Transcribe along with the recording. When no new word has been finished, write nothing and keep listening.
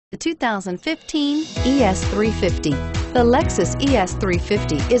The 2015 ES350. The Lexus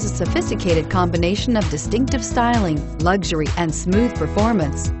ES350 is a sophisticated combination of distinctive styling, luxury, and smooth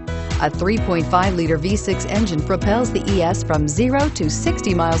performance. A 3.5-liter V6 engine propels the ES from 0 to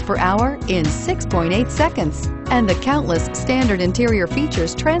 60 miles per hour in 6.8 seconds. And the countless standard interior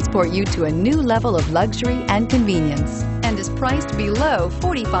features transport you to a new level of luxury and convenience, and is priced below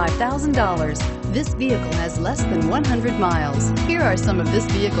 $45,000. This vehicle has less than 100 miles. Here are some of this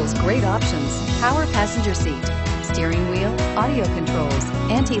vehicle's great options: power passenger seat, steering wheel audio controls,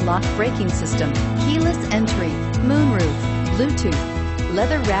 anti-lock braking system, keyless entry, moonroof, Bluetooth,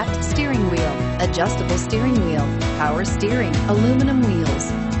 leather-wrapped steering wheel, adjustable steering wheel, power steering, aluminum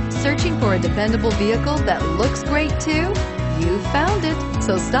wheels. Searching for a dependable vehicle that looks great too? You found it,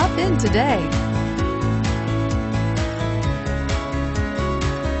 so stop in today.